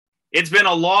It's been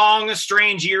a long,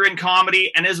 strange year in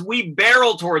comedy, and as we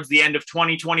barrel towards the end of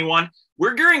 2021,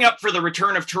 we're gearing up for the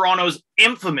return of Toronto's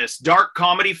infamous Dark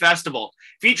Comedy Festival,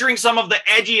 featuring some of the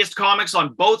edgiest comics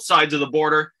on both sides of the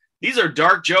border. These are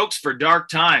dark jokes for dark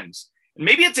times, and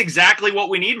maybe it's exactly what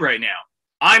we need right now.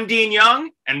 I'm Dean Young,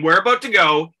 and we're about to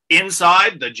go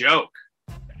inside the joke.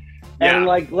 And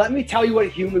let me tell you what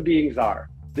human beings are.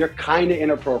 They're kind of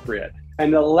inappropriate.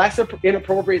 And the less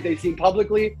inappropriate they seem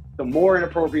publicly, the more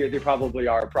inappropriate they probably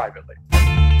are privately.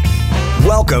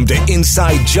 Welcome to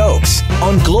Inside Jokes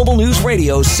on Global News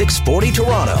Radio 640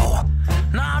 Toronto.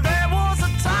 Now there was a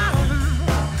time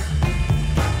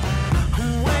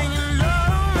when you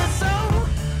loved me so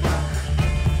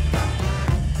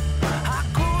I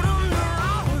couldn't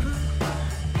run.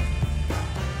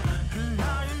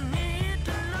 Now you need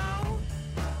to know.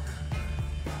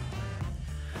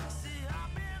 See,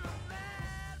 I've been a bad.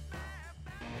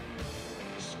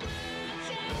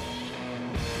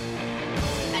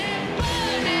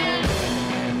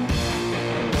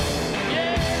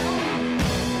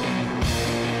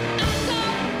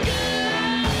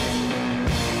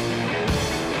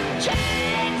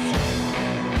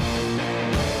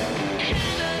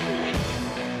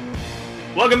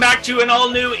 Welcome back to an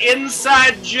all-new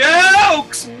Inside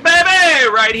Jokes, baby!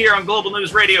 Right here on Global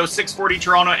News Radio 640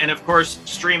 Toronto, and of course,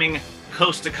 streaming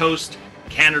coast to coast,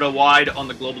 Canada-wide on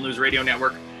the Global News Radio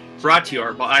Network. Brought to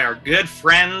you by our good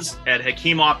friends at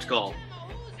Hakeem Optical,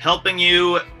 helping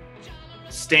you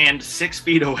stand 6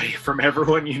 feet away from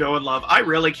everyone you know and love. I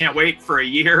really can't wait for a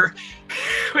year,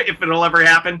 if it'll ever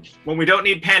happen, when we don't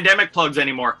need pandemic plugs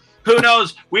anymore. Who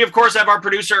knows? We, of course, have our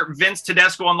producer, Vince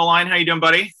Tedesco, on the line. How you doing,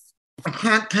 buddy? I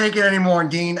can't take it anymore,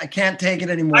 Dean. I can't take it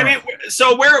anymore. I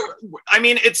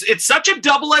mean, it's such a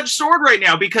double-edged sword right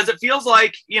now, because it feels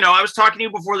like, I was talking to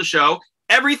you before the show,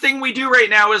 everything we do right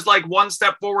now is like one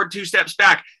step forward, two steps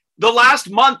back. The last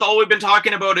month, all we've been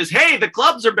talking about is, hey, the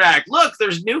clubs are back. Look,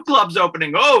 there's new clubs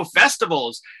opening. Oh,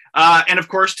 festivals. And of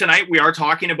course, tonight we are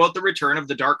talking about the return of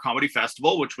the Dark Comedy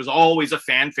Festival, which was always a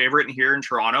fan favorite here in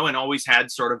Toronto and always had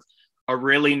sort of a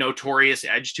really notorious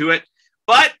edge to it.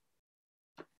 But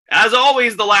as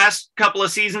always, the last couple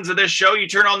of seasons of this show, you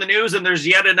turn on the news and there's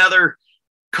yet another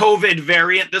COVID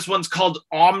variant. This one's called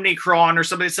Omicron or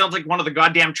something. It sounds like one of the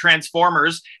goddamn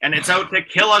Transformers, and it's out to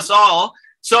kill us all.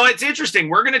 So it's interesting.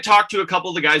 We're going to talk to a couple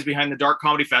of the guys behind the Dark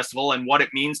Comedy Festival and what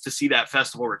it means to see that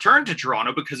festival return to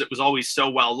Toronto, because it was always so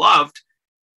well loved,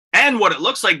 and what it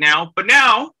looks like now. But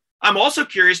now I'm also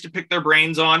curious to pick their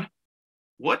brains on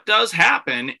what does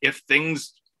happen if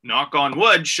things, knock on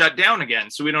wood, shut down again.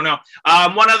 So we don't know.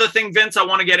 One other thing, Vince, I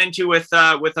want to get into with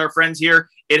our friends here.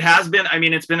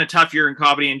 It's been a tough year in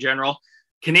comedy in general.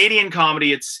 Canadian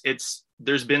comedy,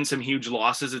 there's been some huge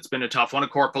losses. It's been a tough one. A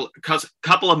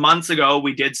couple of months ago,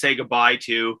 we did say goodbye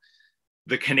to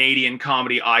the Canadian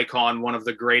comedy icon, one of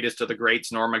the greatest of the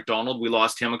greats, Norm Macdonald. We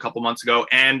lost him a couple months ago.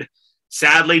 And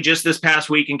sadly, just this past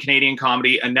week in Canadian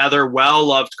comedy, another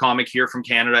well-loved comic here from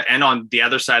Canada and on the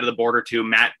other side of the border too,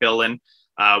 Matt Billen.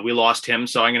 We lost him.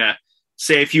 So I'm going to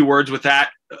say a few words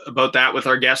about that with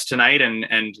our guests tonight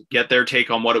and get their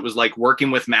take on what it was like working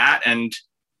with Matt and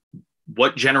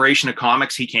what generation of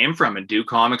comics he came from, and do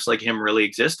comics like him really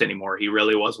exist anymore? He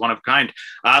really was one of a kind.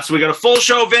 So we got a full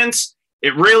show, Vince.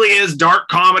 It really is dark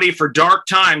comedy for dark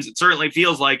times. It certainly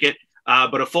feels like it,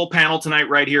 but a full panel tonight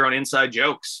right here on Inside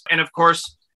Jokes. And of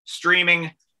course,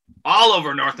 streaming all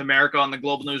over North America on the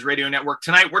Global News Radio Network.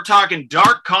 Tonight, we're talking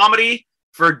dark comedy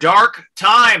for dark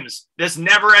times, this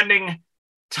never-ending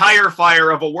tire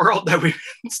fire of a world that we've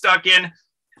been stuck in.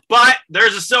 But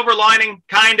there's a silver lining,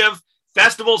 kind of.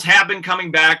 Festivals have been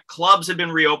coming back. Clubs have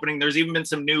been reopening. There's even been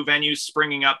some new venues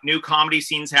springing up, new comedy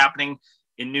scenes happening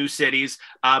in new cities.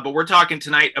 But we're talking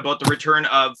tonight about the return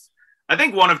of, I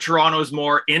think, one of Toronto's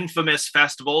more infamous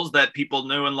festivals that people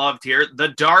knew and loved here, the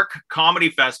Dark Comedy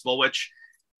Festival, which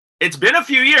it's been a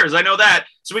few years. I know that.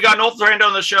 So we got an old friend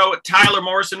on the show, Tyler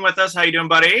Morrison, with us. How you doing,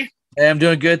 buddy? Hey, I'm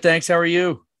doing good. Thanks. How are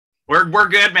you? We're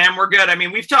good, man. We're good. I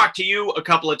mean, we've talked to you a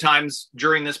couple of times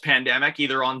during this pandemic,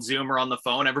 either on Zoom or on the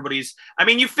phone.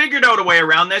 You figured out a way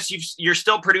around this. You're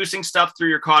still producing stuff through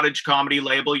your Cottage Comedy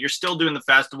label. You're still doing the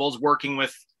festivals, working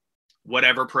with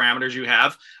whatever parameters you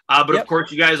have. But Of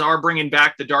course, you guys are bringing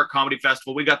back the Dark Comedy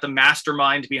Festival. We got the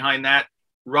mastermind behind that.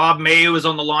 Rob Mayu is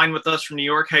on the line with us from New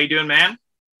York. How you doing, man?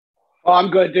 Oh,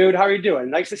 I'm good, dude. How are you doing?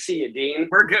 Nice to see you, Dean.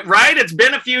 We're good, right? It's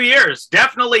been a few years.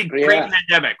 Definitely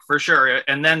pre-pandemic, for sure.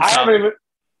 And then I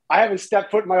haven't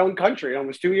stepped foot in my own country in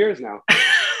almost 2 years now.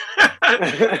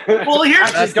 Well,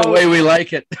 that's the way we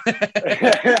like it.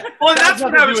 Well, that's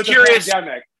what I was curious.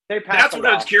 That's what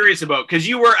I was curious about, because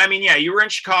you were in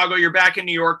Chicago. You're back in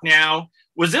New York now.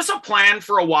 Was this a plan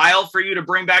for a while for you to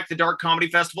bring back the Dark Comedy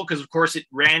Festival? Because, of course, it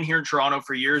ran here in Toronto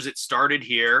for years. It started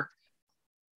here.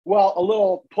 Well, a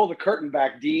little pull the curtain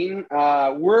back, Dean.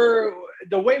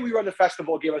 The way we run the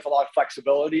festival gave us a lot of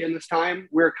flexibility in this time.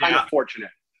 We're kind of fortunate.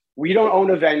 We don't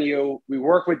own a venue. We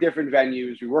work with different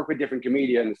venues. We work with different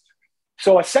comedians.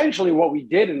 So essentially what we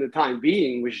did in the time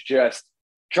being was just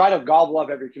try to gobble up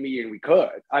every comedian we could.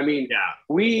 I mean,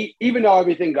 we, even though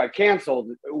everything got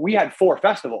canceled, we had 4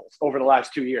 festivals over the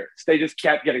last 2 years. They just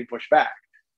kept getting pushed back.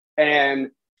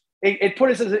 And it put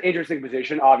us in an interesting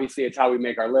position. Obviously, it's how we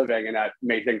make our living, and that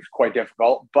made things quite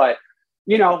difficult. But,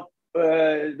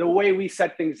 the way we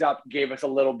set things up gave us a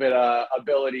little bit of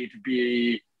ability to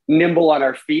be nimble on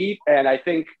our feet. And I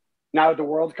think now that the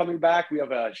world's coming back, we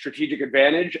have a strategic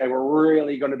advantage, and we're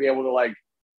really going to be able to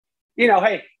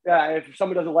hey, if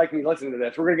someone doesn't like me listening to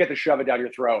this, we're going to get to shove it down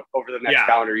your throat over the next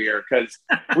calendar year, because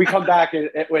we come back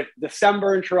with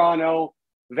December in Toronto,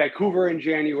 Vancouver in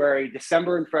January,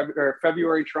 December in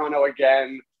February in Toronto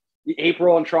again,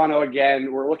 April in Toronto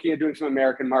again. We're looking at doing some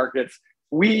American markets.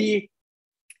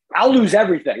 I'll lose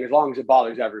everything as long as it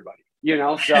bothers everybody,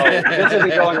 so this isn't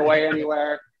going away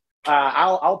anywhere.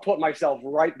 I'll put myself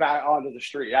right back onto the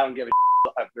street. I don't give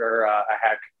a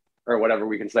heck or whatever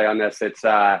we can say on this. It's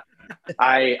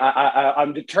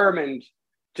I'm determined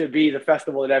to be the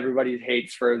festival that everybody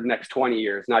hates for the next 20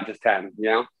 years, not just 10,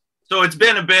 So it's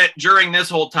been a bit during this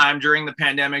whole time, during the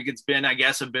pandemic, it's been, I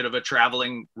guess, a bit of a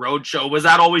traveling road show. Was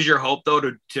that always your hope, though,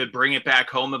 to bring it back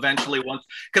home eventually once?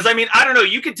 Because, I mean, I don't know.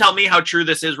 You can tell me how true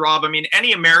this is, Rob. I mean,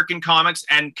 any American comics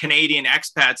and Canadian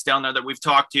expats down there that we've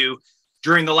talked to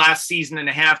during the last season and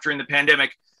a half during the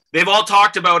pandemic, they've all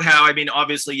talked about how, I mean,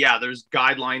 obviously, there's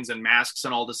guidelines and masks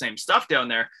and all the same stuff down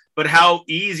there, but how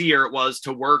easier it was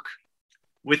to work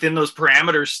within those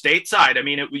parameters stateside. I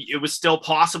mean, it was still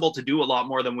possible to do a lot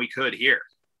more than we could here.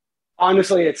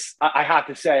 Honestly, I have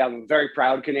to say, I'm a very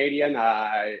proud Canadian.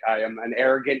 I am an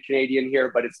arrogant Canadian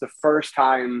here, but it's the first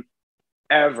time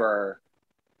ever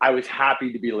I was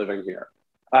happy to be living here.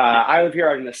 I live here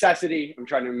out of necessity. I'm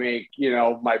trying to make,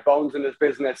 my bones in this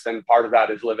business. And part of that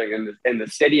is living in the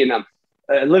city, and I'm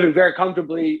living very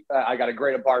comfortably. I got a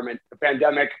great apartment. The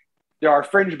pandemic, there are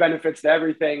fringe benefits to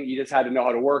everything. You just had to know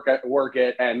how to work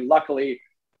it. And luckily,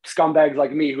 scumbags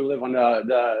like me who live on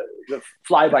the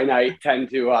fly by night tend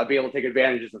to be able to take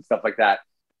advantages and stuff like that.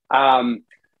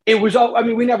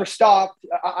 We never stopped.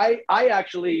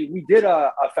 We did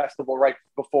a festival right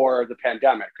before the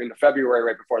pandemic, in February,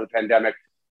 right before the pandemic.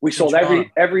 We sold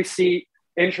every seat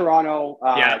in Toronto.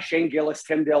 Shane Gillis,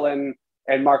 Tim Dillon,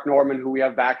 and Mark Norman, who we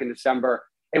have back in December.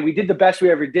 And we did the best we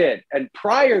ever did. And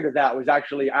prior to that was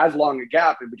actually as long a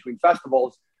gap in between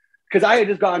festivals, because I had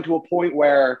just gotten to a point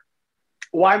where,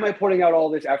 why am I putting out all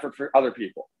this effort for other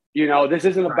people? This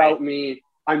isn't about me.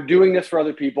 I'm doing this for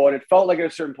other people. And it felt like at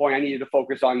a certain point I needed to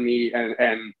focus on me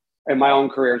and my own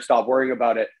career and stop worrying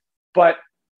about it. But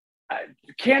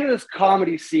Canada's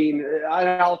comedy scene,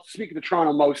 I'll speak to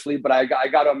Toronto mostly, but I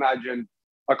got to imagine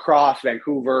across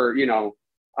Vancouver,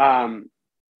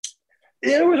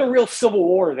 there was a real civil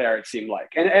war there, it seemed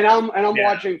like. And I'm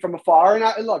watching from afar. And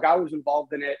I was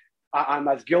involved in it. I'm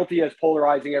as guilty as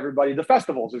polarizing everybody. The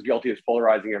festival's as guilty as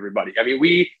polarizing everybody. I mean,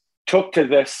 we took to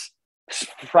this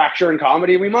fracture in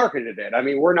comedy and we marketed it. I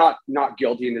mean, we're not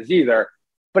guilty in this either,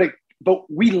 but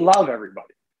we love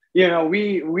everybody.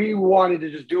 We wanted to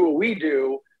just do what we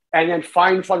do and then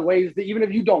find fun ways that even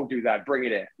if you don't do that, bring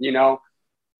it in,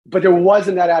 But there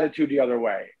wasn't that attitude the other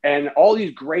way. And all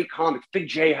these great comics, Big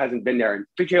J hasn't been there. And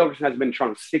Big J Okerson has been in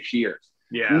Toronto 6 years.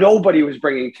 Yeah. Nobody was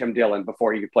bringing Tim Dillon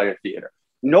before he could play a theater.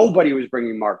 Nobody was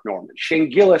bringing Mark Norman. Shane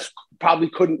Gillis probably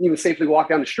couldn't even safely walk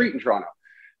down the street in Toronto.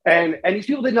 And these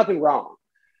people did nothing wrong.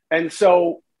 And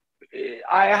so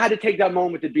I had to take that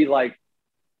moment to be like,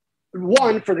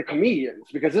 one, for the comedians,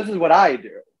 because this is what I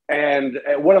do. And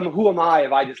who am I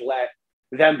if I just let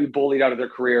them be bullied out of their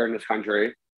career in this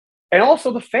country? And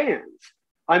also the fans.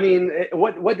 I mean,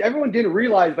 what everyone didn't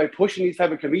realize by pushing these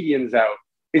type of comedians out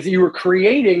is that you were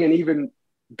creating an even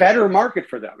better market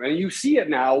for them. And you see it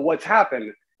now, what's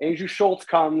happened. Andrew Schultz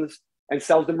comes and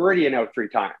sells the Meridian out 3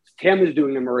 times. Tim is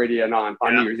doing the Meridian on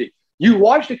New Year's Eve. You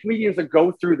watch the comedians that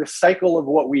go through the cycle of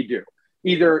what we do.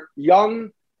 Either young,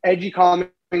 edgy coming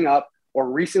up or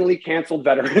recently canceled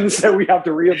veterans that we have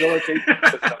to rehabilitate the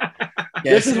system.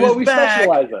 This is what we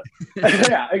specialize in.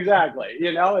 Yeah, exactly.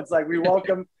 It's like we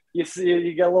welcome you. See,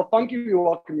 you get a little funky. We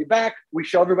welcome you back. We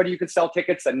show everybody you can sell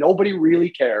tickets, and nobody really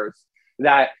cares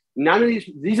that none of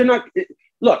these are not.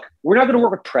 Look, we're not going to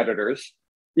work with predators.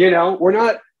 We're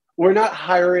not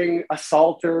hiring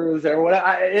assaulters or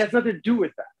whatever. It has nothing to do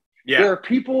with that. Yeah. There are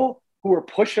people who are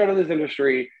pushed out of this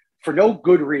industry for no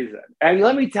good reason. And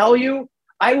let me tell you,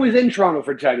 I was in Toronto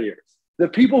for 10 years. The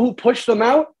people who pushed them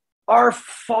out are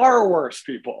far worse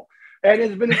people. And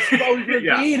it's been exposed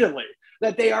repeatedly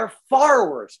that they are far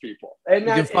worse people. And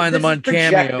you can find them on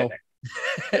Cameo.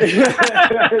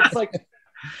 It's like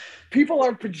people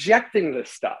are projecting this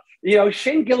stuff. You know,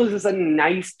 Shane Gillis is a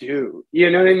nice dude.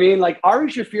 You know what I mean? Like,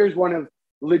 Ari Shaffir is one of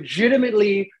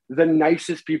legitimately the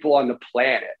nicest people on the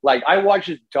planet. Like, I watch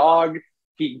his dog.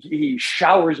 He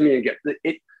showers me and gets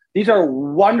it. These are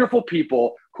wonderful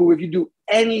people who, if you do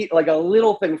any, like a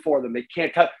little thing for them, they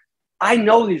can't cut. I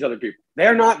know these other people.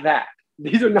 They're not that.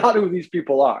 These are not who these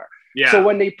people are. Yeah. So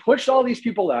when they pushed all these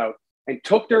people out and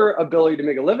took their ability to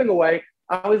make a living away,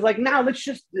 I was like, now let's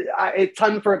just, it's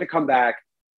time for it to come back.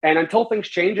 And until things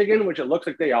change again, which it looks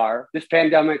like they are, this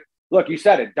pandemic, look, you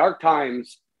said it, dark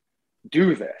times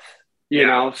do this, you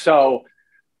know? So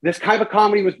this kind of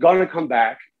comedy was going to come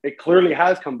back. It clearly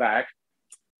has come back.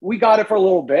 We got it for a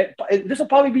little bit, but this will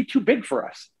probably be too big for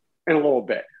us in a little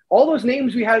bit. All those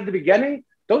names we had at the beginning,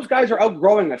 those guys are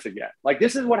outgrowing us again. Like,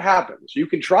 this is what happens. You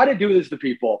can try to do this to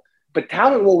people, but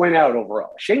talent will win out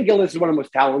overall. Shane Gillis is one of the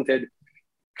most talented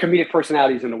comedic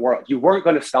personalities in the world. You weren't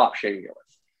going to stop Shane Gillis.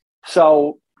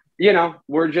 So, you know,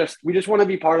 we just want to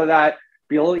be part of that,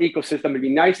 be a little ecosystem. It'd be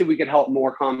nice if we could help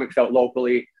more comics out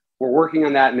locally. We're working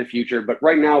on that in the future. But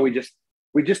right now, we just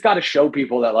got to show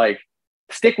people that, like,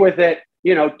 stick with it,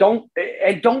 you know, don't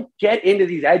get into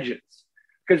these edges.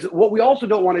 Because what we also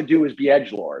don't want to do is be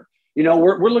edgelord. You know,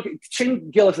 we're looking,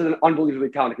 Shane Gillis is an unbelievably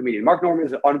talented comedian. Mark Norman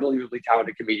is an unbelievably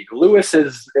talented comedian. Lewis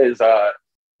is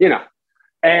you know,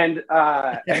 and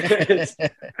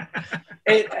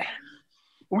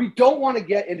we don't want to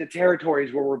get into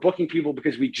territories where we're booking people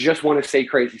because we just want to say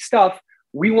crazy stuff.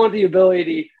 We want the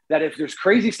ability that if there's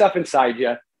crazy stuff inside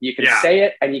you, you can say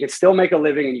it and you can still make a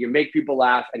living and you can make people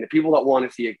laugh, and the people that want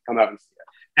to see it come out and see it.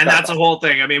 And that's a whole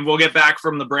thing. I mean, we'll get back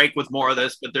from the break with more of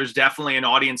this, but there's definitely an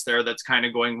audience there that's kind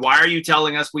of going, why are you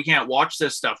telling us we can't watch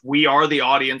this stuff? We are the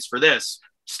audience for this.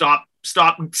 Stop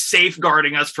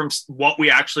safeguarding us from what we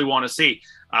actually want to see,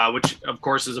 which, of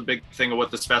course, is a big thing of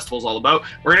what this festival is all about.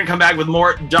 We're going to come back with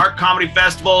more Dark Comedy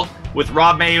Festival with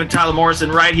Rob Mayu and Tyler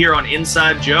Morrison right here on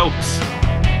Inside Jokes.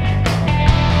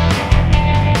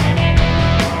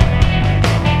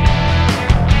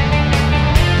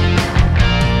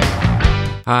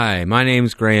 Hi, my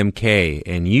name's Graham Kay,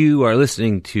 and you are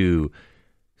listening to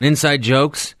Inside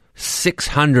Jokes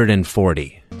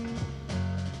 640.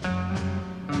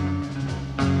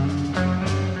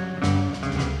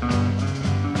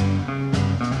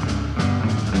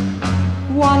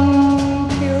 One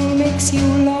pill makes you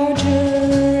larger,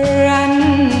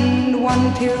 and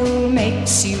one pill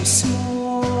makes you small.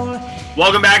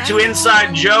 Welcome back to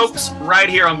Inside Jokes, right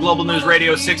here on Global News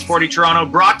Radio 640 Toronto,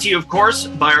 brought to you, of course,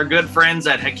 by our good friends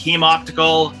at Hakeem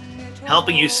Optical,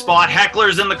 helping you spot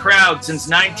hecklers in the crowd since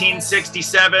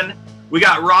 1967. We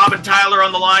got Rob and Tyler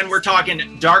on the line. We're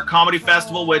talking Dark Comedy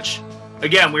Festival, which,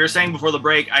 again, we were saying before the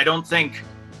break, I don't think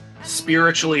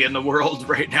spiritually in the world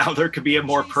right now there could be a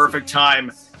more perfect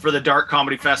time for the Dark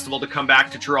Comedy Festival to come back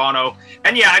to Toronto.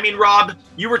 And yeah, I mean, Rob,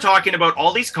 you were talking about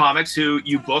all these comics who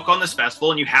you book on this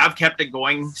festival, and you have kept it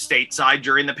going stateside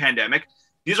during the pandemic.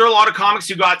 These are a lot of comics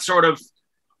who got sort of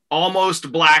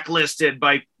almost blacklisted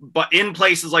but in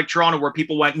places like Toronto where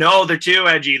people went, no, they're too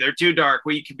edgy, they're too dark,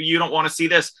 you don't want to see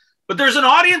this. But there's an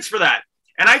audience for that.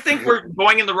 And I think we're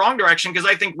going in the wrong direction, because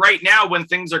I think right now, when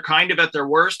things are kind of at their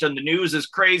worst and the news is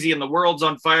crazy and the world's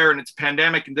on fire and it's a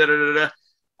pandemic and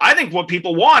I think what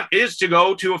people want is to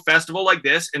go to a festival like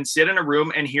this and sit in a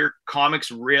room and hear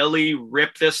comics really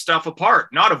rip this stuff apart,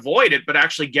 not avoid it, but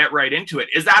actually get right into it.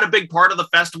 Is that a big part of the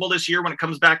festival this year when it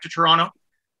comes back to Toronto?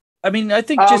 I mean, I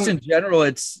think just in general,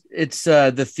 it's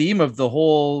the theme of the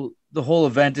whole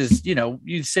event is, you know,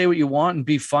 you say what you want and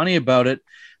be funny about it.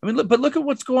 I mean, but look at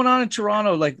what's going on in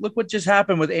Toronto. Like, look what just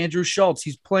happened with Andrew Schultz.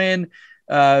 He's playing,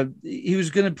 he was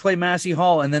going to play Massey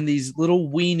Hall, and then these little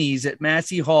weenies at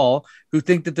Massey Hall who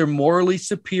think that they're morally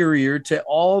superior to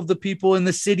all of the people in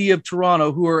the city of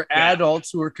Toronto who are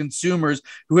adults, who are consumers,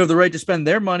 who have the right to spend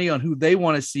their money on who they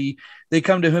want to see. They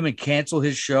come to him and cancel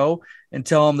his show and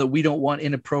tell him that we don't want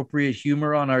inappropriate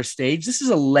humor on our stage. This is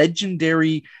a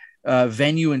legendary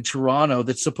venue in Toronto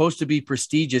that's supposed to be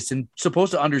prestigious and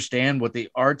supposed to understand what the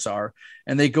arts are,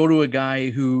 and they go to a guy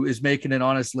who is making an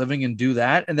honest living and do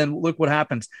that, and then look what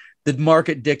happens. The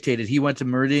market dictated. He went to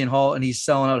Meridian Hall and he's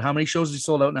selling out. How many shows has he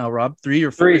sold out now, Rob? 3 or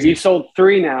 4? He sold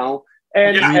 3 now.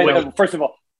 And first of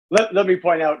all, let me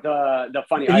point out the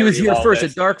funny. He was here first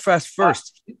at Dark Fest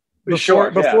first.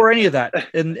 Before any of that,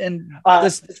 and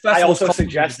this festival. I also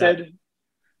suggested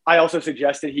I also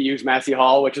suggested he use Massey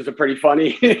Hall, which is a pretty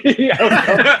funny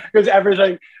because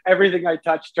everything I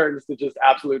touch turns to just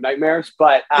absolute nightmares.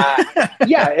 But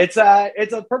yeah, it's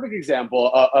a perfect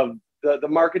example of the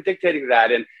market dictating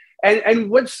that. And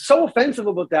what's so offensive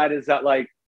about that is that like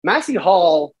Massey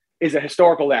Hall is a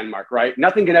historical landmark, right?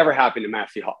 Nothing can ever happen to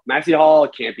Massey Hall. Massey Hall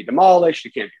can't be demolished.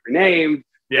 It can't be renamed.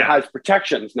 Yeah. It has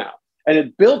protections now. And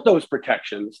it built those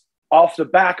protections off the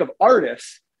back of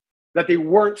artists that they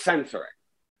weren't censoring.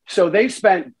 So they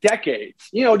spent decades.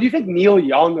 Do you think Neil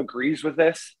Young agrees with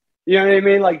this? You know what I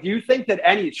mean? Like, do you think that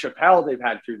any Chappelle they've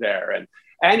had through there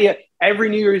and every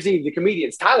New Year's Eve, the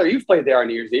comedians, Tyler, you've played there on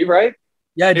New Year's Eve, right?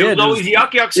 Yeah, I did. It was always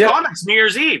Yuck Yucks Comics New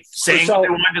Year's Eve saying what they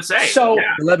wanted to say. So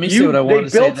let me see what I want to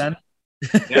say then.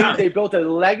 They built a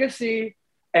legacy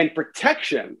and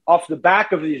protection off the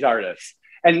back of these artists.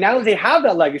 And now they have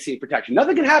that legacy and protection.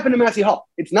 Nothing can happen to Massey Hall.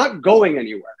 It's not going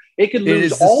anywhere. It could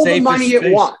lose all the money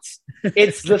it wants.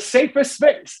 It's the safest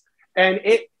space. And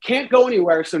it can't go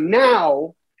anywhere. So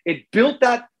now it built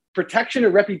that protection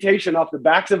and reputation off the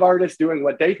backs of artists doing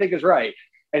what they think is right.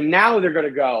 And now they're going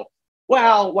to go,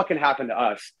 well, what can happen to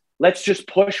us? Let's just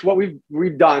push what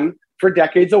we've done for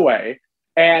decades away.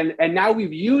 And now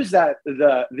we've used that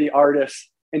the artist's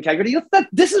integrity.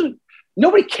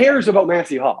 Nobody cares about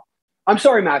Massey Hall. I'm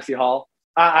sorry, Massey Hall.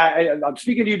 I'm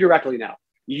speaking to you directly now.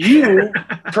 You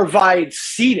provide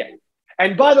seating.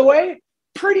 And by the way,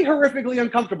 pretty horrifically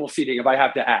uncomfortable seating, if I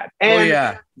have to add. And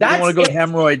you don't want to go to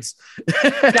hemorrhoids.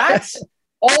 That's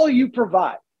all you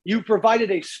provide. You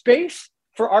provided a space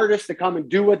for artists to come and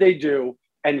do what they do.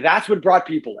 And that's what brought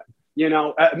people in.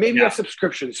 Maybe a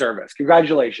subscription service.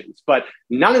 Congratulations. But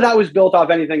none of that was built off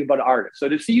anything but artists. So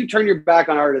to see you turn your back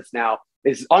on artists now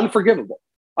is unforgivable.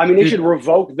 I mean, they should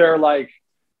revoke their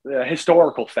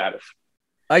historical status.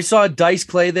 I saw Dice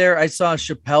Clay there. I saw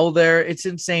Chappelle there. It's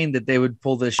insane that they would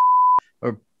pull this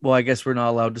well, I guess we're not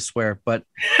allowed to swear, but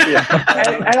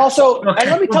and also, and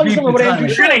let me tell you something about Andrew.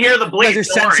 You're gonna hear the bleep. You guys are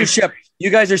censorship.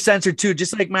 You guys are censored too,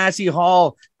 just like Massey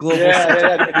Hall. Global.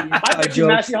 Yeah. I bet you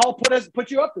Massey Hall put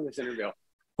you up to this interview.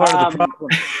 Part of the problem.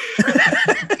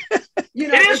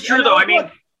 It is true, though. I mean,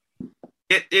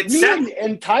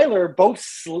 and Tyler both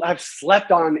have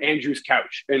slept on Andrew's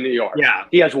couch in New York. Yeah,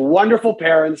 he has wonderful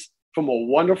parents from a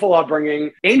wonderful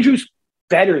upbringing. Andrew's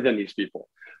better than these people.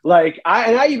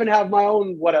 I even have my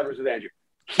own whatevers with Andrew.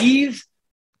 He's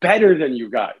better than you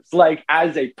guys.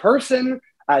 As a person,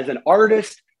 as an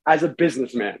artist, as a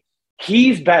businessman,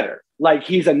 he's better.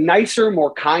 He's a nicer,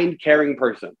 more kind, caring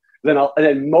person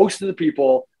than most of the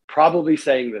people probably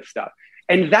saying this stuff.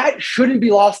 And that shouldn't be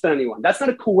lost on anyone. That's not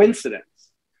a coincidence.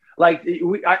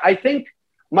 I think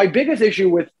my biggest issue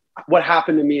with what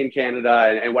happened to me in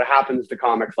Canada and what happens to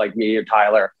comics like me or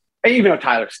Tyler, and even though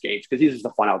Tyler skates because he's just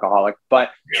a fun alcoholic, but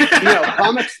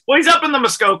comics. Well, he's up in the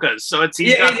Muskokas, so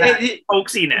he's got that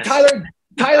folksiness.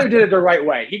 Tyler did it the right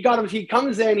way. He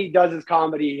comes in, he does his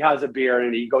comedy, he has a beer,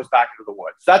 and he goes back into the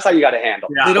woods. That's how you got to handle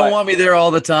it. They don't want me there all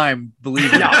the time,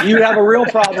 believe me. No, you'd have a real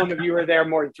problem if you were there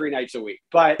more than 3 nights a week.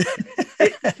 But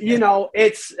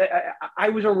I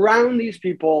was around these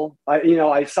people.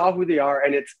 I saw who they are,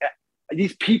 and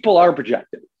these people are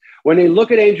projecting. When they look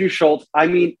at Andrew Schulz, I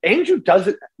mean, Andrew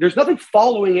doesn't. There's nothing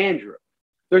following Andrew.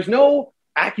 There's no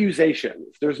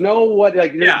accusations. There's no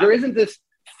there isn't this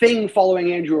thing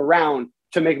following Andrew around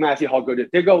to make Massey Hall good.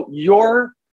 They go,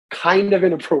 you're kind of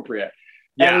inappropriate.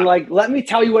 Yeah. And let me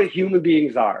tell you what human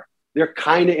beings are. They're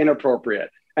kind of inappropriate.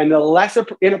 And the less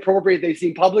inappropriate they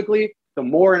seem publicly, the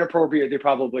more inappropriate they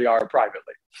probably are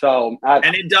privately. So,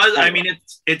 and it does. I mean,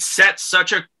 it sets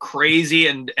such a crazy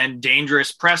and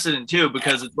dangerous precedent too,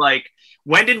 because it's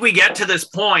when did we get to this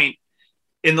point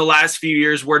in the last few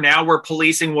years where now we're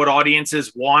policing what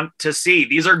audiences want to see?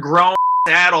 These are grown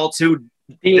adults who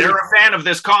they're a fan of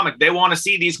this comic. They want to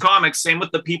see these comics. Same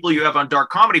with the people you have on Dark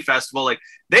Comedy Festival.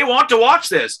 They want to watch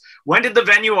this. When did the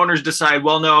venue owners decide,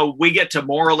 well, no, we get to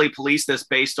morally police this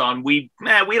based on we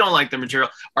don't like the material.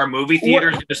 Our movie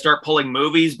theaters need to start pulling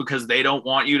movies because they don't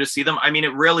want you to see them. I mean,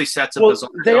 it really sets up this.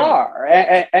 They are.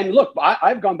 And look,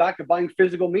 I've gone back to buying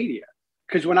physical media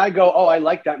because when I go, I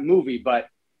like that movie, but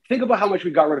think about how much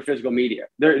we got rid of physical media.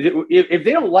 If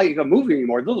they don't like a movie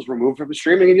anymore, they'll just remove it from the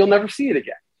streaming and you'll never see it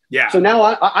again. Yeah. So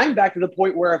now I'm back to the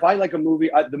point where if I like a movie,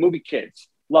 the movie Kids,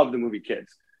 love the movie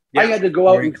Kids. Yeah. I had to go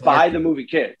out and buy the movie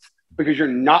Kids because you're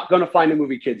not going to find the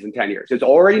movie Kids in 10 years. It's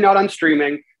already not on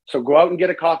streaming. So go out and get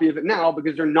a copy of it now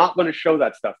because they're not going to show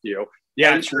that stuff to you.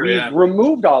 Yeah, and we've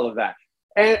removed all of that.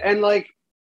 And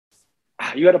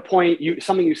you had a point,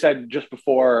 something you said just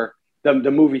before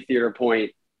the movie theater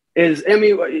point is, I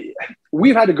mean,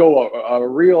 we've had to go a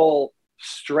real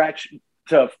stretch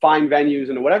to find venues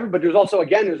and whatever. But there's also,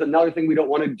 again, there's another thing we don't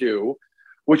want to do,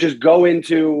 which is go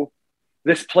into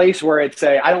this place where it's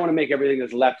I don't want to make everything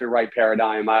this left or right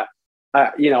paradigm. I'm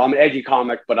an edgy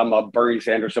comic, but I'm a Bernie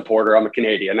Sanders supporter. I'm a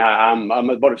Canadian. I'm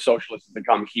about as socialist as they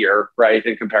come here, right?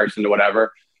 In comparison to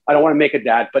whatever. I don't want to make it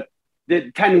that, but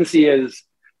the tendency is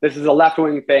this is a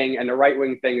left-wing thing and the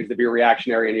right-wing thing is to be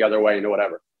reactionary in the other way and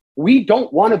whatever. We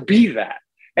don't want to be that.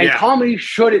 And comedy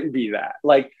shouldn't be that.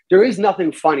 Like, there is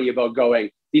nothing funny about going,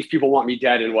 these people want me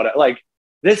dead and what, like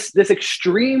this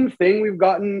extreme thing we've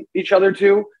gotten each other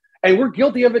to, and we're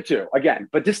guilty of it too, again,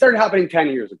 but this started happening 10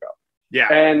 years ago.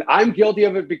 Yeah. And I'm guilty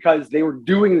of it because they were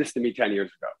doing this to me 10 years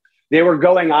ago. They were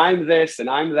going, I'm this and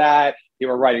I'm that. They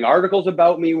were writing articles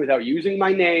about me without using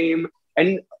my name.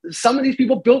 And some of these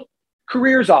people built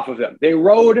careers off of them. They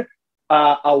rode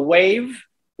a wave,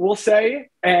 we'll say,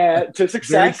 to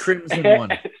success. Very crimson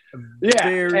one.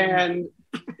 And,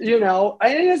 and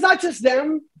it's not just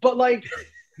them, but like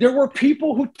there were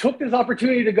people who took this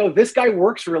opportunity to go, this guy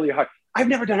works really hard. I've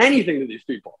never done anything to these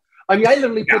people. I mean, I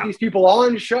literally put these people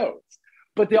on shows,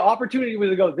 but the opportunity was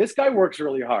to go, this guy works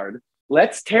really hard.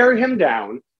 Let's tear him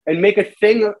down and make a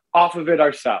thing off of it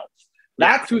ourselves.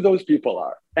 That's who those people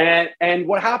are. And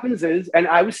what happens is, and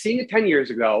I was seeing it 10 years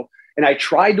ago, and I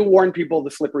tried to warn people of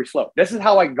the slippery slope. This is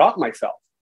how I got myself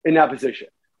in that position,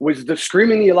 was the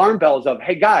screaming the alarm bells of,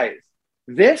 hey guys,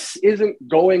 this isn't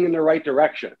going in the right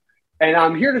direction. And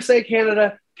I'm here to say,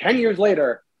 Canada, 10 years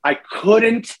later, I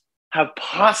couldn't have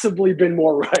possibly been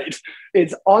more right.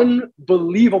 It's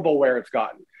unbelievable where it's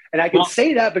gotten. And I can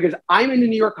say that because I'm in the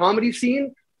New York comedy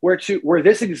scene where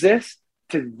this exists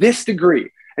to this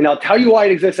degree. And I'll tell you why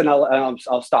it exists, and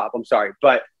I'll stop. I'm sorry.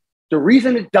 But the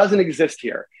reason it doesn't exist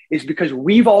here is because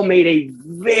we've all made a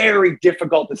very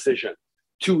difficult decision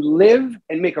to live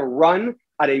and make a run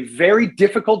at a very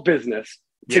difficult business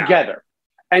together.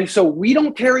 And so we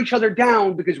don't tear each other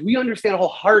down because we understand how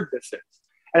hard this is.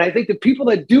 And I think the people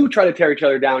that do try to tear each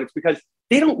other down, it's because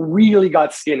they don't really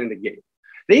got skin in the game.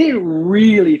 They didn't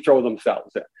really throw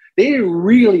themselves in. They didn't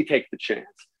really take the chance.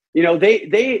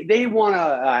 They want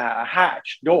a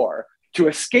hatch door to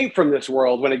escape from this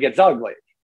world when it gets ugly.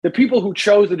 The people who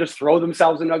chose to just throw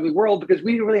themselves in an ugly world because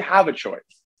we didn't really have a choice.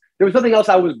 There was nothing else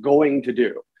I was going to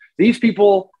do. These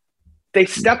people, they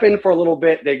step in for a little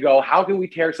bit. They go, how can we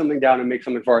tear something down and make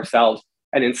something for ourselves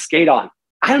and then skate on?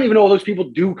 I don't even know if those people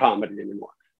do comedy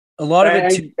anymore. A lot of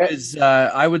it too is,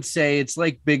 I would say it's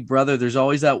like Big Brother. There's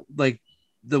always that, like,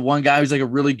 the one guy who's like a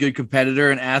really good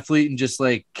competitor and athlete and just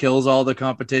like kills all the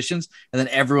competitions. And then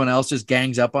everyone else just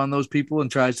gangs up on those people and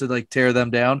tries to like tear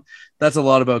them down. That's a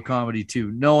lot about comedy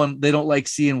too. They don't like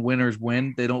seeing winners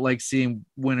win. They don't like seeing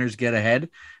winners get ahead.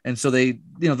 And so they,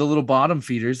 the little bottom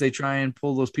feeders, they try and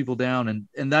pull those people down.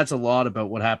 And that's a lot about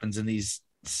what happens in these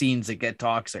scenes that get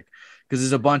toxic, because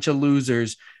there's a bunch of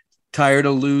losers tired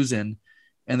of losing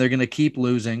and they're going to keep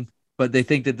losing. But they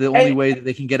think that the only way that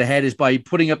they can get ahead is by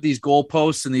putting up these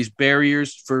goalposts and these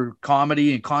barriers for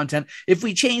comedy and content. If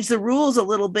we change the rules a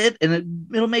little bit, and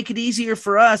it'll make it easier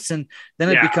for us. And then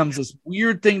it becomes this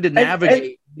weird thing to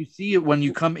navigate. You see it when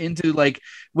you come into, like,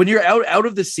 when you're out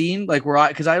of the scene, like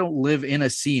because I don't live in a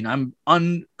scene. I'm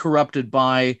uncorrupted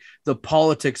by the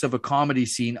politics of a comedy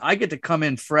scene. I get to come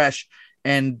in fresh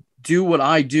and do what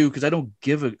I do because I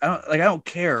don't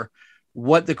care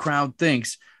what the crowd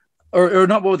thinks. Or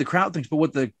not what the crowd thinks, but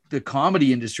what the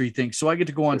comedy industry thinks. So I get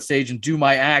to go on stage and do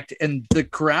my act, and the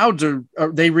crowds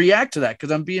they react to that because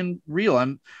I'm being real.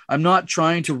 I'm not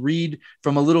trying to read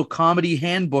from a little comedy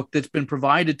handbook that's been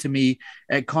provided to me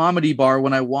at Comedy Bar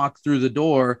when I walk through the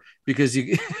door, because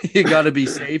you got to be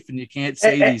safe and you can't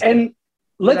say these. And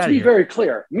let's be very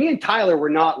clear. Me and Tyler were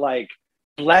not like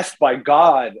blessed by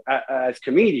God as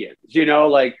comedians.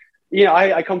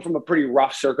 I come from a pretty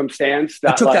rough circumstance.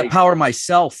 I took that power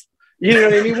myself. You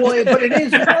know what I mean? Well, but it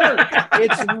is work.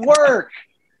 It's work.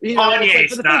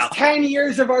 For the first 10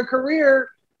 years of our career,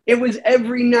 it was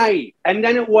every night. And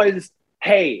then it was,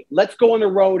 hey, let's go on the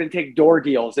road and take door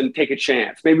deals and take a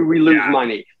chance. Maybe we lose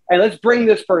money. And let's bring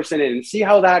this person in and see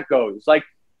how that goes. Like,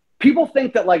 people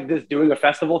think that like this doing a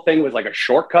festival thing was like a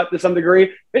shortcut to some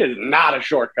degree. It is not a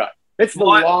shortcut. It's the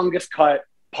longest cut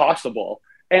possible.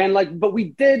 And like, but we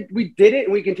did it,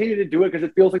 and we continue to do it because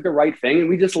it feels like the right thing. And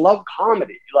we just love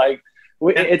comedy. Like,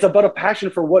 it's about a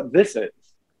passion for what this is.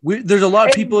 There's a lot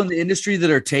of people in the industry that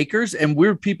are takers, and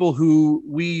we're people who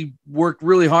we worked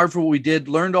really hard for what we did,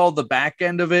 learned all the back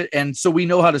end of it. And so we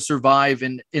know how to survive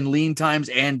in lean times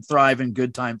and thrive in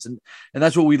good times. And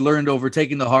that's what we learned over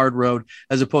taking the hard road,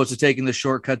 as opposed to taking the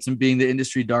shortcuts and being the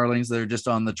industry darlings that are just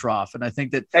on the trough. And I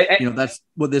think that, that's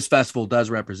what this festival does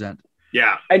represent.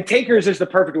 Yeah. And takers is the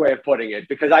perfect way of putting it,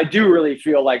 because I do really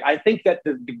feel like, I think that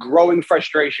the growing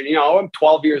frustration, I'm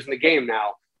 12 years in the game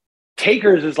now.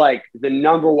 Takers is like the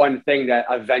number one thing that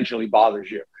eventually bothers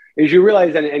you, is you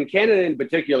realize, and Canada in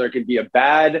particular can be a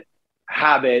bad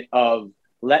habit of,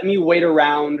 let me wait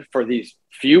around for these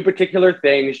few particular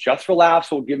things just for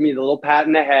laughs. Will give me the little pat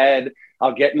in the head.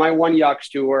 I'll get my one Yucks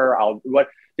tour.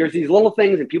 There's these little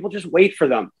things and people just wait for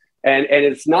them. And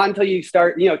it's not until you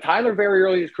start, Tyler very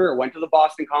early in his career went to the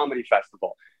Boston Comedy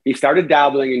Festival. He started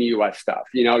dabbling in US stuff.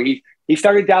 He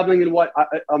started dabbling in what,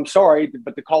 I'm sorry,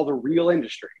 but they call the real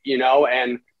industry,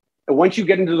 and once you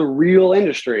get into the real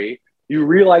industry, you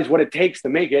realize what it takes to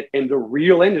make it in the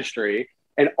real industry.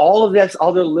 And all of this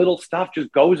other little stuff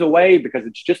just goes away because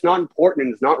it's just not important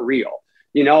and it's not real.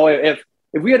 If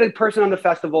we had a person on the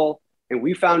festival and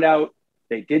we found out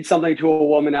they did something to a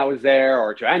woman that was there,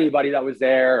 or to anybody that was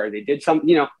there, or they did something,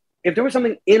 if there was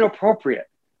something inappropriate,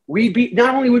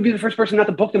 not only would be the first person not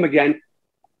to book them again.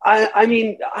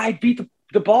 I beat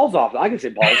the balls off. I can say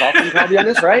balls off them probably on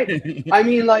this, right?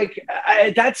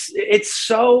 It's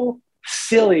so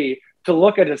silly to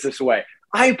look at us this way.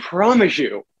 I promise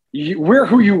you, we're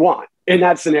who you want in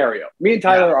that scenario. Me and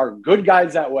Tyler are good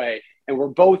guys that way, and we're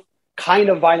both kind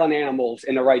of violent animals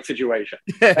in the right situation.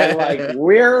 And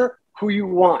we're who you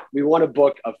want. We want to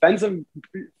book offensive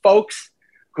folks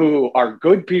who are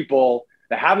good people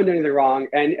that haven't done anything wrong,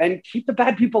 and keep the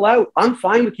bad people out. I'm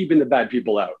fine with keeping the bad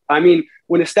people out. When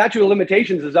the statute of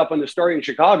limitations is up on the story in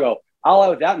Chicago, I'll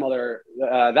out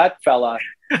that fella.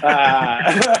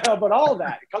 But all of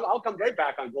that, I'll come right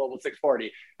back on Global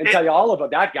 640 and tell you all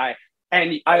about that guy.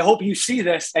 And I hope you see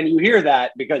this and you hear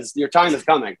that, because your time is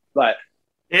coming. But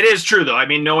it is true, though.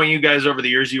 Knowing you guys over the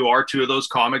years, you are two of those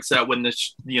comics that when the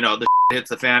hits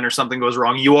the fan or something goes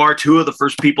wrong, you are two of the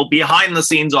first people behind the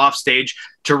scenes off stage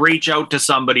to reach out to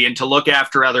somebody and to look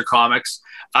after other comics.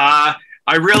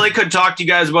 I really could talk to you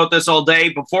guys about this all day.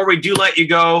 Before we do let you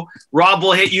go, Rob,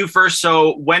 will hit you first.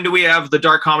 So when do we have the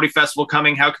Dark Comedy Festival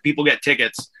coming? How can people get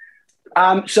tickets?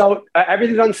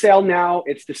 Everything's on sale now.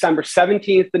 It's December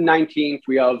 17th and 19th.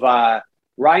 We have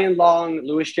Ryan Long,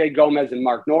 Louis J. Gomez, and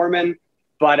Mark Norman.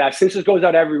 But since this goes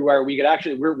out everywhere,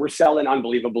 we're selling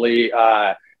unbelievably.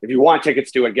 If you want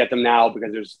tickets to it, get them now,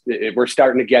 because we're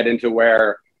starting to get into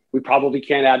where we probably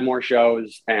can't add more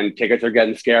shows and tickets are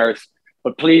getting scarce.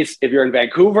 But please, if you're in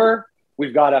Vancouver,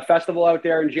 we've got a festival out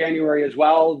there in January as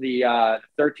well, the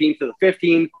 13th to the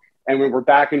 15th. And when we're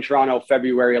back in Toronto,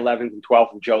 February 11th and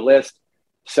 12th with Joe List,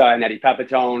 and Eddie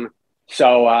Pepitone.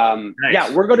 So,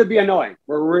 nice. We're going to be annoying.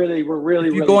 We're really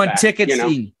if you go on Ticket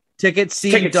Scene,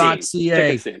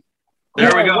 ticketscene.ca.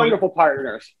 There we go. Wonderful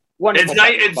partners. It's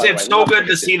nice. It's so good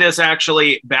to see this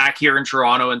actually back here in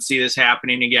Toronto and see this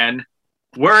happening again,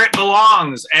 where it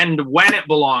belongs and when it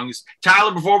belongs.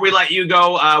 Tyler, before we let you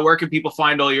go, where can people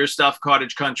find all your stuff,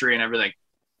 Cottage Country and everything?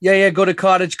 Yeah. Go to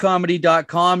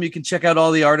cottagecomedy.com. You can check out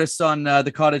all the artists on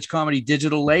the Cottage Comedy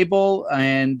digital label,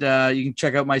 and you can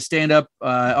check out my stand-up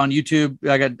on YouTube.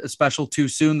 I got a special too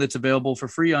soon that's available for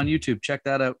free on YouTube. Check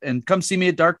that out, and come see me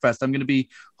at Darkfest. I'm going to be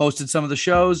hosting some of the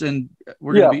shows, and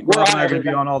Rob and I are going to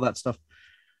be on all that stuff.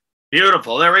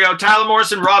 Beautiful. There we go. Tyler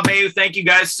Morrison, Rob Mayu, thank you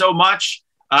guys so much.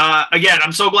 Again,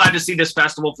 I'm so glad to see this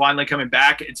festival finally coming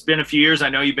back. It's been a few years. I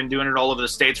know you've been doing it all over the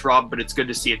States, Rob, but it's good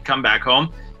to see it come back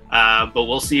home. But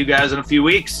we'll see you guys in a few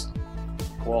weeks.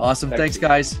 Cool. Awesome. Thanks,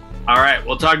 guys. All right.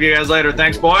 We'll talk to you guys later.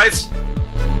 Thanks, boys.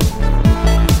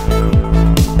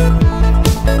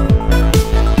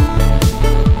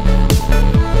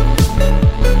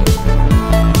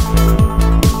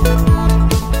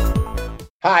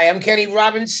 Hi, I'm Kenny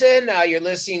Robinson. You're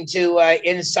listening to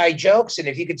Inside Jokes. And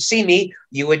if you could see me,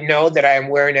 you would know that I am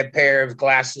wearing a pair of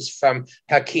glasses from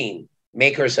Hakim,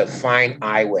 makers of fine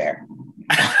eyewear.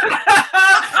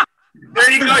 There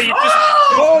you go. You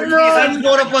just that's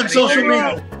going up on social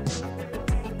media.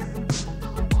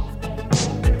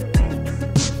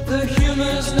 The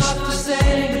humor's not the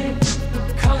same,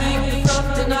 coming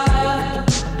from denial.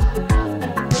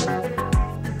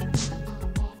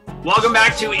 Welcome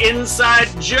back to Inside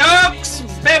Jokes,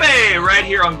 baby, right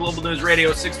here on Global News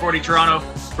Radio 640 Toronto.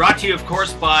 Brought to you, of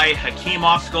course, by Hakim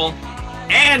Optical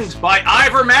and by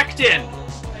Ivermectin.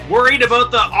 Worried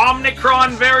about the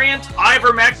Omicron variant?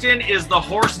 Ivermectin is the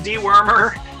horse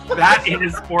dewormer. That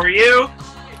is for you.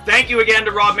 Thank you again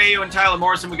to Rob Mayu and Tyler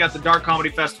Morrison. We got the Dark Comedy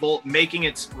Festival making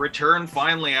its return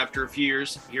finally after a few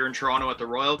years here in Toronto at the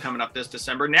Royal, coming up this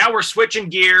December. Now we're switching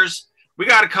gears. We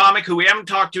got a comic who we haven't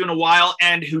talked to in a while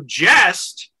and who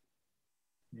just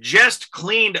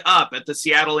cleaned up at the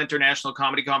Seattle International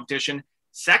Comedy Competition.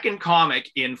 second comic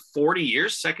in 40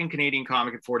 years, second Canadian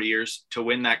comic in 40 years to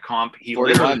win that comp. He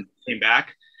 41. literally came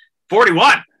back.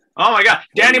 41. Oh my God.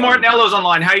 Danny Martinello's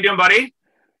online. How you doing, buddy?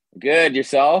 Good.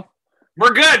 Yourself?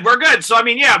 We're good. We're good. So, I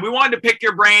mean, yeah, we wanted to pick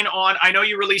your brain on, I know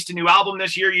you released a new album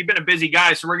this year. You've been a busy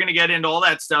guy, so we're going to get into all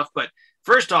that stuff. But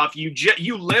first off,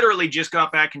 you literally just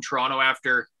got back in Toronto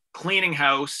after cleaning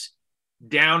house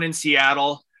down in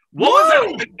Seattle. What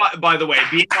was that like, by the way,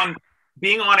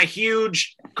 being on a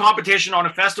huge competition on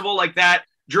a festival like that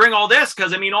during all this?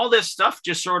 Because, I mean, all this stuff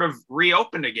just sort of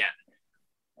reopened again.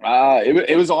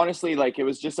 It was honestly like, it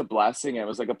was just a blessing. It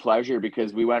was like a pleasure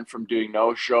because we went from doing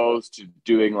no shows to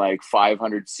doing like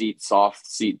 500 seat soft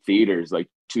seat theaters, like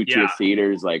two-tier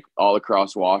theaters, like all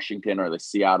across Washington or the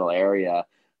Seattle area.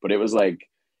 But it was like,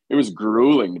 it was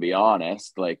grueling, to be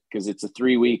honest, like, because it's a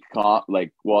 3-week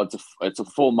it's a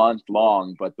full month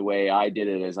long. But the way I did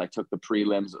it is I took the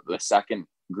prelims, the second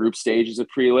group stages of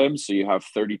prelims. So you have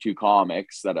 32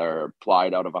 comics that are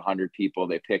applied out of 100 people.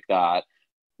 They pick that.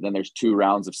 Then there's 2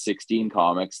 rounds of 16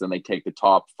 comics. Then they take the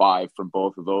top 5 from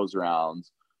both of those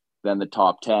rounds. Then the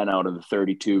top 10 out of the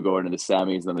 32 go into the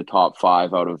semis. Then the top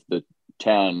 5 out of the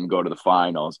 10 go to the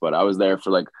finals. But I was there for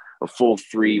like a full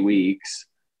 3 weeks,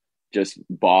 just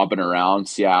bobbing around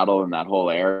Seattle and that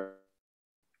whole area.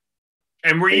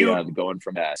 And were you going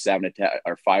from 7 to 10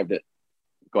 or 5 to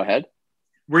go ahead?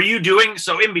 Were you doing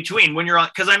so in between when you're on?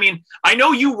 Because I mean, I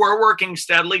know you were working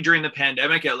steadily during the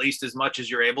pandemic, at least as much as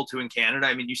you're able to in Canada.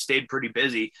 I mean, you stayed pretty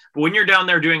busy. But when you're down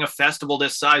there doing a festival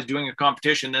this size, doing a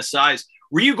competition this size,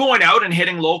 were you going out and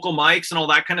hitting local mics and all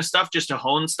that kind of stuff just to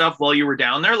hone stuff while you were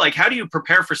down there? Like, how do you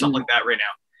prepare for something like that right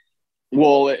now?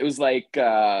 Well, it was like,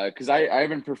 because I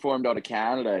haven't performed out of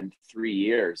Canada in 3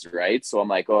 years, right? So I'm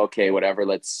like, oh, okay, whatever.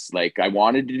 Let's like, I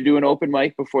wanted to do an open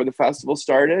mic before the festival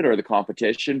started or the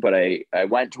competition, but I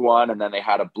went to one and then they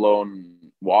had a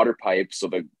blown water pipe. So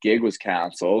the gig was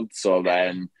canceled. So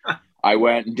then I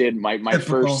went and did my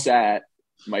first set.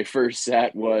 My first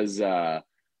set was and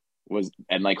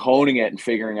like honing it and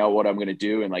figuring out what I'm going to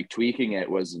do and like tweaking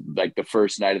it was like the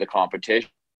first night of the competition.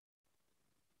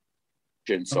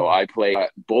 So I played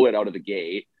Bullet out of the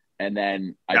gate, and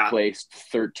then I placed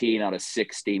 13 out of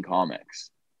 16 comics.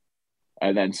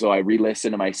 And then so I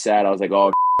re-listened to my set. I was like,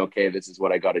 oh, okay, this is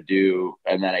what I got to do.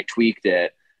 And then I tweaked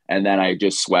it, and then I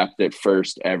just swept it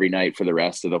first every night for the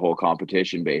rest of the whole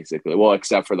competition, basically. Well,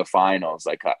 except for the finals,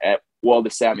 like the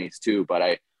semis too. But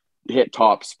I hit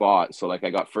top spot. So like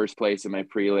I got first place in my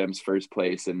prelims, first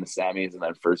place in the semis, and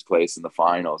then first place in the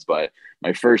finals. But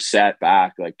my first set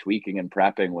back, like tweaking and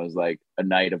prepping, was like a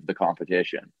night of the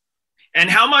competition.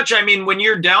 And how much, I mean, when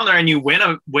you're down there and you win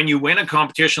a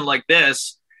competition like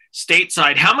this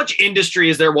stateside, how much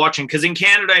industry is there watching? Because in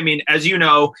Canada, I mean, as you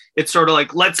know, it's sort of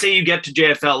like, let's say you get to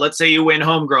JFL, let's say you win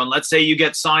Homegrown, let's say you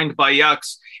get signed by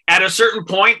Yucks. At a certain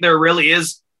point, there really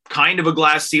is kind of a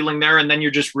glass ceiling there, and then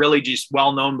you're just really just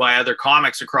well known by other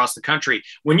comics across the country.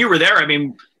 When you were there, I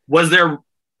mean, was there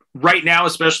right now,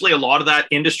 especially a lot of that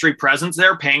industry presence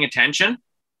there paying attention?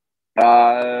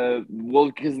 Well,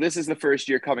 because this is the first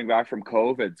year coming back from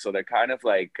COVID, so they're kind of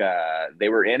like they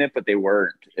were in it, but they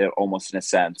weren't, almost in a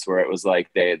sense, where it was like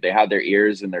they had their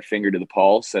ears and their finger to the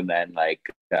pulse, and then like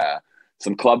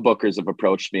some club bookers have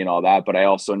approached me and all that, but I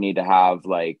also need to have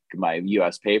like my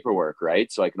US paperwork,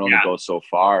 right? So I can only go so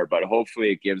far, but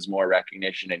hopefully it gives more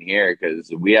recognition in here,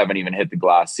 because we haven't even hit the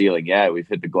glass ceiling yet. We've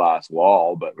hit the glass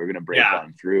wall, but we're going to break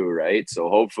on through, right? So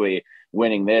hopefully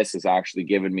winning this is actually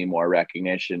giving me more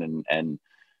recognition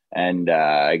and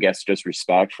I guess just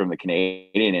respect from the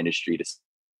Canadian industry to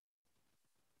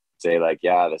say like,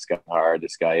 yeah, this guy's hard,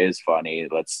 this guy is funny.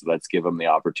 Let's give him the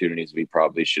opportunities we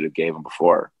probably should have gave him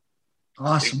before.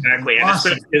 Awesome. Exactly.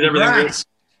 And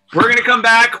we're going to come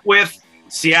back with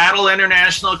Seattle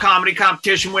International Comedy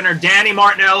Competition winner Danny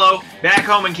Martinello back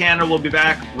home in Canada. We'll be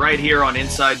back right here on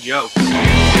Inside Jokes.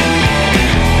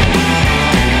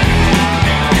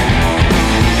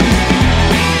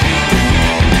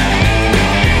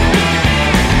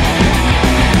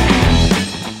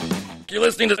 You're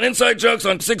listening to Inside Jokes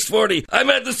on 640. I'm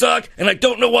Ed the Sock, and I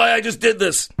don't know why I just did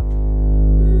this.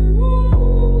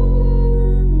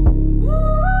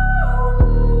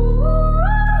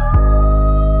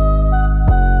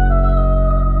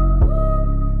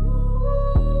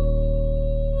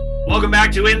 Welcome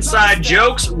back to Inside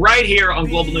Jokes right here on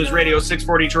Global News Radio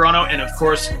 640 Toronto, and of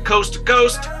course coast to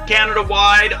coast,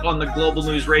 Canada-wide on the Global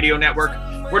News Radio Network.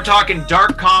 We're talking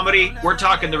dark comedy, we're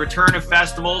talking the return of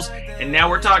festivals, and now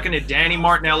we're talking to Danny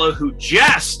Martinello, who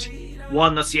just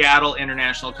won the Seattle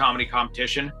International Comedy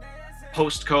Competition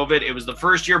post-COVID. It was the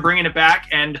first year bringing it back,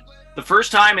 and the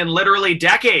first time in literally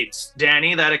decades,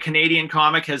 Danny, that a Canadian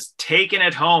comic has taken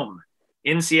it home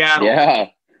in Seattle. Yeah.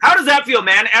 How does that feel,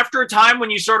 man? After a time when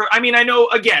you sort of, I mean, I know,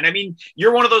 again, I mean,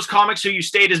 you're one of those comics who you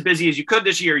stayed as busy as you could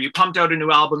this year. You pumped out a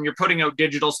new album. You're putting out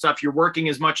digital stuff. You're working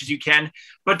as much as you can.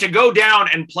 But to go down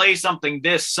and play something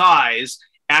this size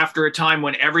after a time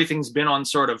when everything's been on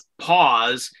sort of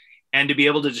pause and to be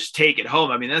able to just take it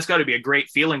home, I mean, that's got to be a great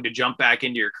feeling to jump back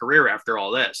into your career after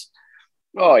all this.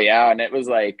 Oh yeah, and it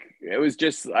was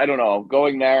just, I don't know,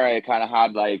 going there, I kind of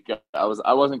had like,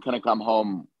 I wasn't gonna come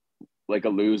home like a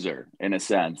loser in a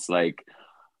sense, like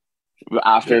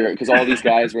after, because all these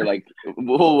guys were like,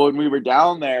 well, when we were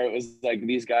down there, it was like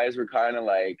these guys were kind of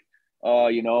like, oh,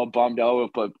 you know, bummed out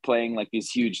with playing like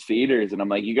these huge theaters, and I'm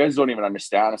like, you guys don't even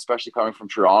understand, especially coming from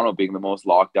Toronto, being the most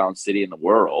locked down city in the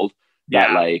world.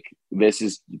 That like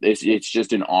it's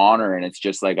just an honor, and it's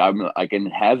just like I'm like in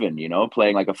heaven, you know,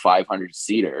 playing like a 500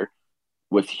 seater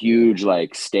with huge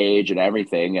like stage and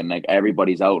everything, and like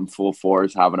everybody's out in full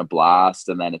force having a blast,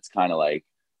 and then it's kind of like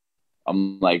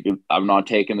I'm not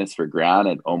taking this for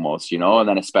granted almost, you know. And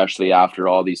then especially after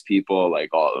all these people, like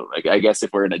all, like I guess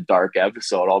if we're in a dark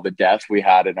episode, all the death we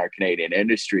had in our Canadian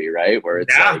industry, right, where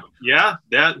it's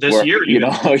this year, you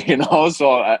know,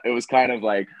 so it was kind of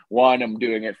like, one, I'm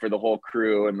doing it for the whole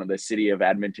crew and the city of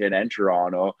Edmonton and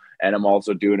Toronto, and I'm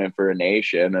also doing it for a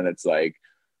nation, and it's like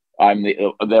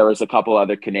there was a couple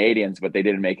other Canadians, but they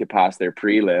didn't make it past their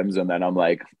prelims, and then I'm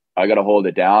like, I got to hold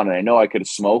it down. And I know I could have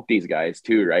smoked these guys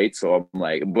too, right? So I'm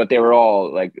like, but they were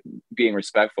all like being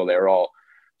respectful. They were all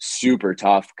super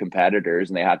tough competitors,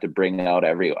 and they had to bring out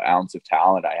every ounce of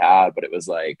talent I had. But it was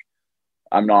like,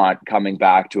 I'm not coming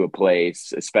back to a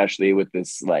place, especially with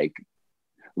this like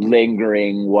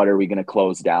lingering, what are we going to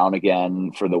close down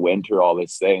again for the winter, all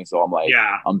this thing. So I'm like,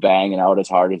 I'm banging out as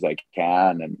hard as I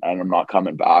can, and I'm not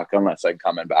coming back unless I'm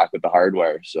coming back with the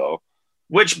hardware. So,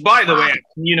 which, by the way,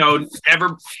 you know,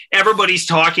 everybody's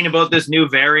talking about this new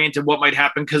variant and what might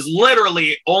happen, because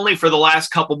literally only for the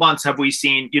last couple months have we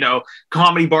seen, you know,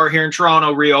 Comedy Bar here in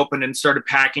Toronto reopened and started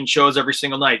packing shows every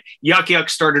single night. Yuck Yuck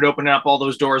started opening up all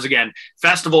those doors again.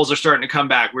 Festivals are starting to come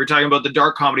back. We were talking about the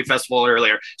Dark Comedy Festival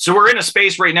earlier. So we're in a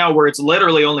space right now where it's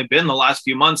literally only been the last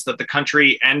few months that the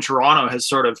country and Toronto has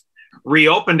sort of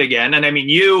reopened again. And I mean,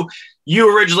 you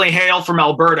originally hail from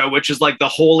Alberta, which is like the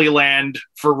holy land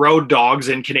for road dogs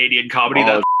in Canadian comedy.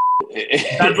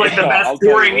 That's like the best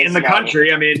touring in the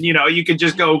country. I mean, you know, you could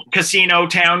just go casino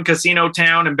town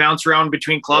and bounce around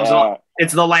between clubs. Yeah.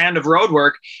 It's the land of road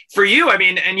work for you. I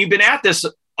mean, and you've been at this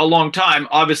a long time.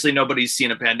 Obviously, nobody's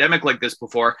seen a pandemic like this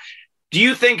before. Do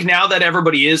you think now that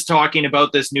everybody is talking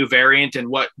about this new variant and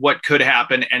what could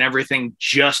happen and everything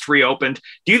just reopened,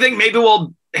 do you think maybe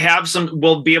we'll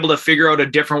be able to figure out a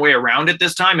different way around it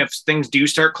this time if things do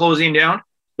start closing down?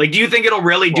 Like, do you think it'll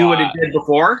really do what it did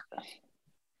before?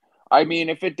 I mean,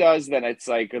 if it does, then it's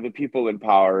like the people in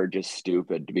power are just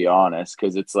stupid, to be honest.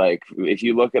 Because it's like, if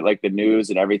you look at like the news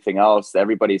and everything else,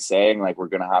 everybody's saying like we're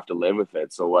going to have to live with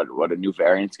it. So what a new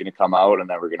variant's going to come out, and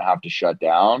then we're going to have to shut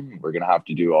down. We're going to have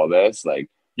to do all this. Like,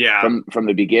 from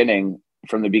the beginning,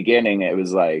 it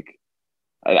was like,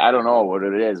 I don't know what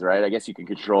it is, right? I guess you can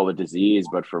control the disease,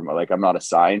 but from like, I'm not a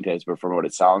scientist, but from what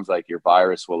it sounds like, your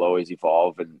virus will always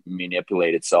evolve and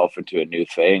manipulate itself into a new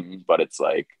thing. But it's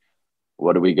like,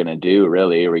 what are we going to do,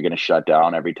 really? Are we going to shut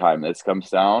down every time this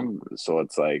comes down? So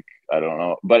it's like, I don't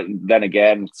know. But then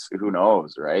again, who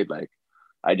knows, right? Like,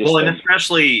 I just and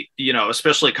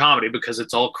especially comedy, because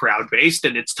it's all crowd-based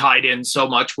and it's tied in so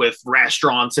much with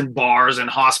restaurants and bars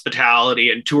and hospitality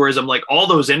and tourism, like all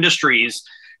those industries.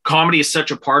 Comedy is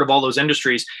such a part of all those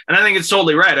industries. And I think it's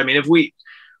totally right. I mean, if we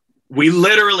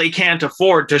literally can't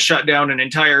afford to shut down an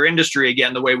entire industry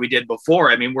again the way we did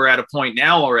before. I mean, we're at a point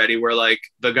now already where like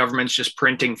the government's just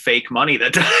printing fake money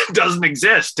that doesn't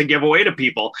exist to give away to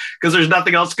people because there's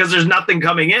nothing else, because there's nothing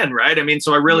coming in, right? I mean,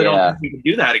 so I really don't think we can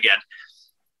do that again.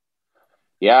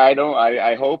 Yeah,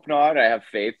 I hope not. I have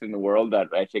faith in the world that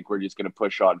I think we're just going to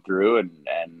push on through and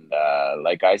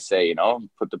like I say, you know,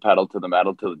 put the pedal to the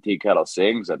metal till the tea kettle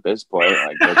sings at this point.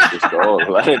 Like, let's just go,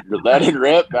 let it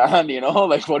rip, man. You know,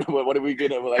 like what are we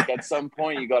going to, like at some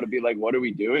point you got to be like, what are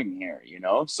we doing here? You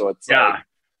know? So it's like,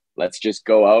 let's just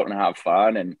go out and have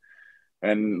fun.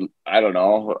 And I don't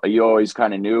know, you always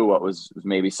kind of knew what was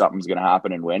maybe something's going to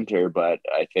happen in winter, but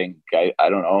I think, I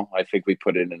don't know. I think we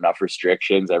put in enough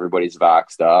restrictions. Everybody's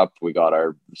vaxxed up. We got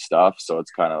our stuff. So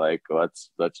it's kind of like,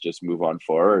 let's just move on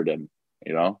forward and,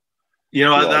 you know,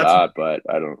 but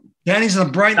I don't. Danny's the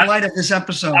bright light of this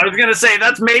episode. I was going to say,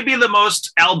 that's maybe the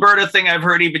most Alberta thing I've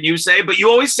heard even you say, but you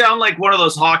always sound like one of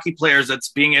those hockey players that's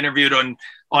being interviewed on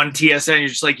on TSN. You're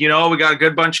just like, we got a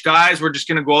good bunch of guys. We're just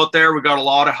going to go out there. We got a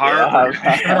lot of heart.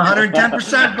 Yeah,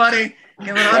 110%, buddy.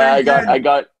 Give it 110. I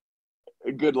got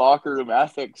a good locker room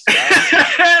ethics.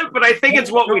 But I think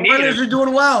it's what we need. Your Oilers are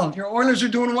doing well. Your Oilers are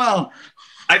doing well.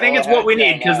 I think it's what we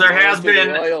need because there has been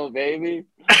oil, baby.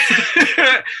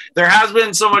 there has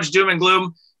been so much doom and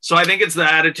gloom. So I think it's the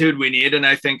attitude we need, and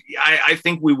I think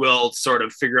we will sort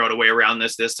of figure out a way around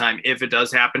this time if it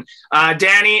does happen.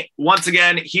 Danny, once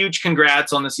again, huge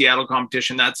congrats on the Seattle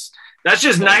competition. That's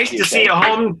just nice to see a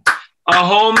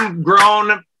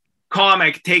homegrown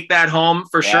comic take that home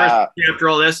for sure after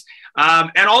all this.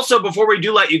 And also before we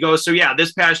do let you go, so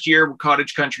this past year,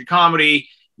 Cottage Country Comedy,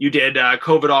 you did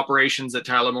COVID operations that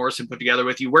Tyler Morrison put together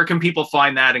with you. Where can people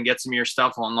find that and get some of your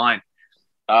stuff online?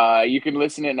 You can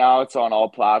listen it now. It's on all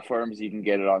platforms. You can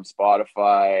get it on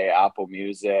Spotify, Apple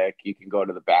Music. You can go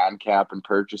to the Bandcamp and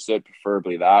purchase it,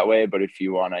 preferably that way. But if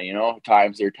you want to,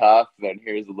 times are tough, then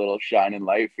here's a little shining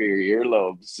light for your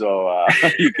earlobes. So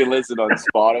you can listen on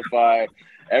Spotify,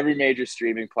 every major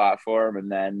streaming platform, and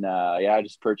then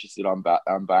just purchase it on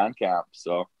Bandcamp.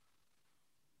 So.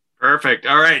 Perfect.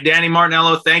 All right, Danny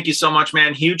Martinello, thank you so much,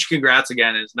 man. Huge congrats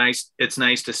again. It's nice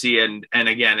to see, and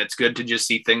again, it's good to just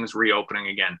see things reopening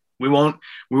again. We won't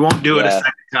do it a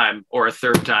second time or a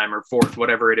third time or fourth,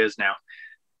 whatever it is now.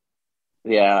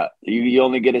 Yeah, you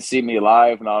only get to see me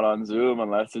live, not on Zoom,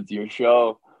 unless it's your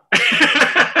show.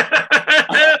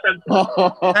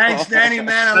 Thanks, Danny,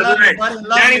 man. I love you, buddy.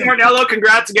 Danny Martinello,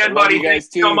 congrats again, buddy. You guys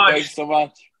too. So much. Thanks so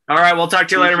much. All right, we'll talk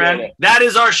to you later, man. That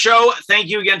is our show. Thank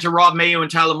you again to Rob Mayo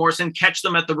and Tyler Morrison. Catch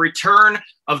them at the return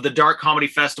of the Dark Comedy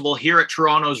Festival here at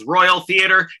Toronto's Royal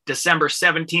Theatre, December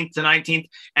 17th to 19th.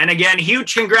 And again,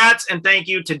 huge congrats and thank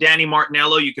you to Danny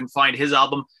Martinello. You can find his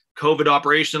album, COVID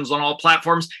Operations, on all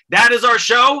platforms. That is our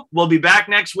show. We'll be back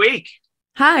next week.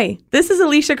 Hi, this is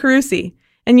Alicia Carusi,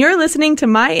 and you're listening to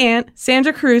my aunt,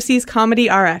 Sandra Carusi's Comedy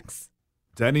RX.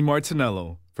 Danny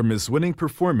Martinello from his winning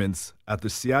performance at the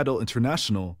Seattle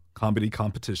International Comedy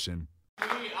Competition. I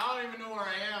don't even know where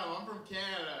I am. I'm from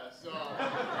Canada, so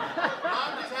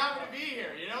I'm just happy to be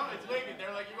here, It's wicked.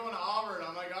 They're like, you're going to Auburn.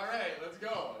 I'm like, all right, let's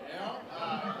go,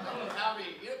 I'm just happy,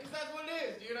 because that's what it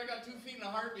is, dude. I got 2 feet and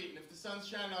a heartbeat, and if the sun's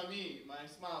shining on me, my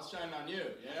smile's shining on you,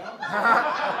 I'm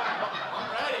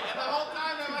ready. And the whole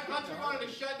time, man, my country wanted to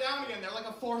shut down again. They're like,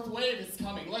 a fourth wave is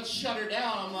coming. Let's shut her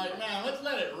down. I'm like, man, let's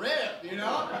let it rip,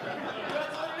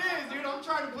 That's what it is, dude. I'm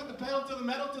trying to put the pedal to the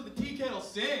metal till the tea kettle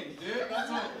sings, dude. That's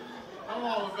what I'm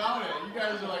all about it. You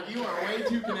guys are like, you are way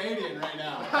too Canadian right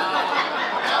now.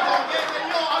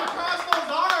 I'm cross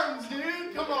those arms,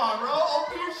 dude. Come on, bro.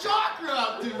 Open your chakra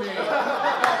up to me.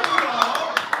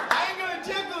 I ain't gonna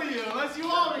tickle you unless you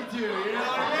want me to. You know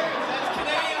what I mean? That's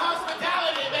Canadian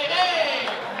hospitality,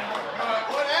 baby. But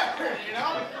whatever,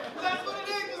 That's what it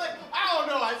is. It's like, I don't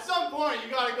know. At some point,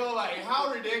 you gotta go like,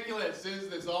 how ridiculous is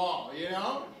this all?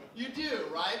 You do,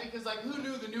 right? Because, who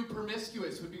knew the new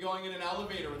Promiscuous would be going in an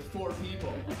elevator with 4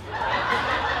 people?